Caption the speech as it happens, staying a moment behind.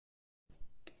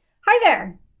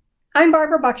there, I'm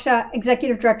Barbara Baksa,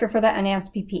 Executive Director for the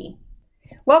NASPP.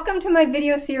 Welcome to my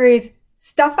video series,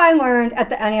 Stuff I Learned at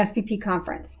the NASPP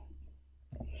Conference.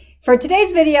 For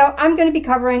today's video, I'm going to be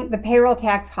covering the payroll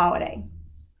tax holiday.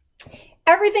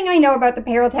 Everything I know about the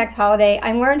payroll tax holiday,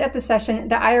 I learned at the session,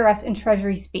 the IRS and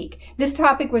Treasury Speak. This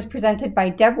topic was presented by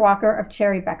Deb Walker of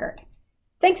Cherry Beckert.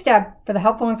 Thanks, Deb, for the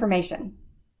helpful information.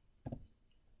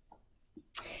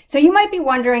 So you might be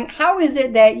wondering, how is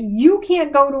it that you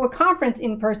can't go to a conference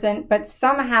in person, but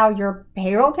somehow your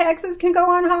payroll taxes can go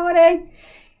on holiday?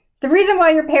 The reason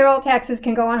why your payroll taxes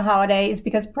can go on holiday is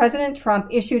because President Trump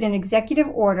issued an executive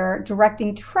order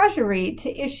directing Treasury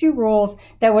to issue rules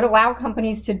that would allow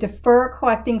companies to defer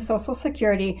collecting Social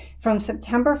Security from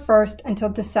September 1st until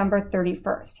December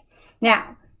 31st.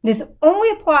 Now, this only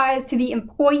applies to the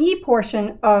employee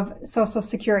portion of Social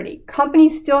Security.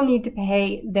 Companies still need to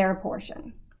pay their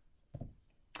portion.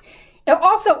 It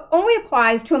also only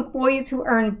applies to employees who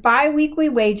earn biweekly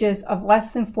wages of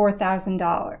less than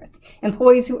 $4,000.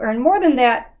 Employees who earn more than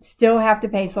that still have to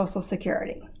pay Social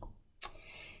Security.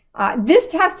 This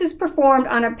test is performed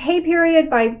on a pay period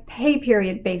by pay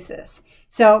period basis.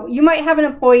 So you might have an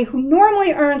employee who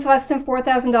normally earns less than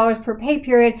 $4,000 per pay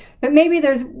period, but maybe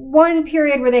there's one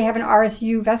period where they have an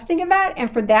RSU vesting event,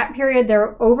 and for that period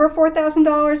they're over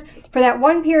 $4,000. For that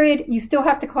one period, you still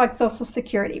have to collect Social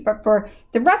Security, but for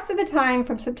the rest of the time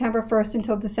from September 1st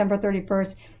until December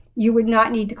 31st, you would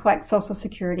not need to collect Social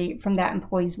Security from that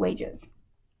employee's wages.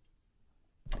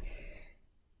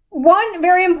 One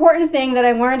very important thing that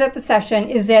I learned at the session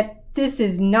is that this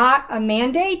is not a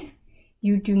mandate.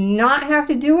 You do not have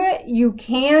to do it. You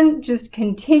can just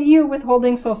continue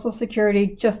withholding Social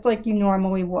Security just like you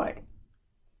normally would.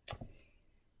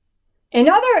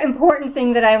 Another important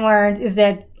thing that I learned is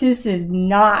that this is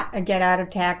not a get out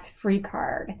of tax free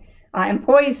card.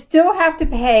 Employees still have to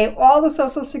pay all the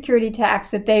Social Security tax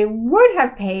that they would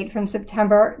have paid from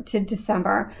September to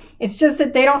December. It's just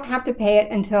that they don't have to pay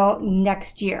it until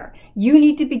next year. You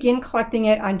need to begin collecting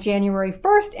it on January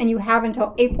 1st, and you have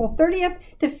until April 30th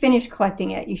to finish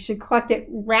collecting it. You should collect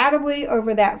it ratably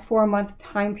over that 4-month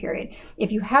time period. If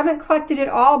you haven't collected it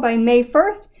all by May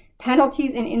 1st,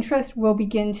 penalties and interest will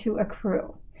begin to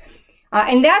accrue.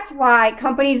 And that's why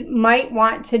companies might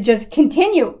want to just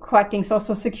continue collecting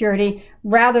Social Security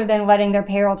rather than letting their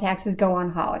payroll taxes go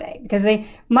on holiday, because they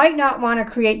might not want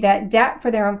to create that debt for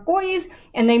their employees,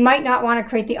 and they might not want to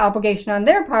create the obligation on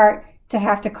their part to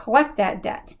have to collect that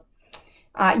debt.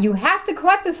 You have to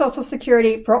collect the Social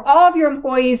Security for all of your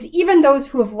employees, even those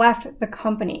who have left the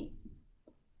company.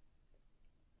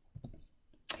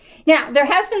 Now, there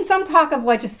has been some talk of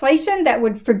legislation that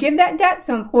would forgive that debt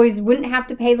so employees wouldn't have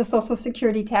to pay the Social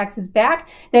Security taxes back.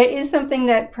 That is something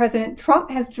that President Trump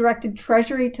has directed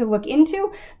Treasury to look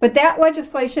into, but that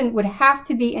legislation would have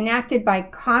to be enacted by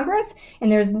Congress,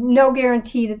 and there's no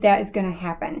guarantee that that is going to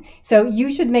happen. So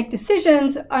you should make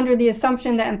decisions under the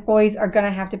assumption that employees are going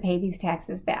to have to pay these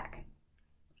taxes back.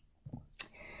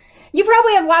 You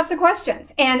probably have lots of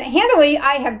questions, and handily,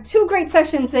 I have 2 great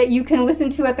sessions that you can listen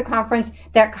to at the conference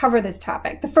that cover this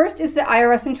topic. The first is the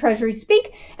IRS and Treasury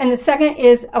Speak, and the second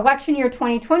is Election Year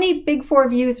 2020, Big 4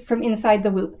 Views from Inside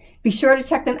the Loop. Be sure to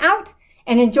check them out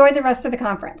and enjoy the rest of the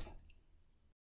conference.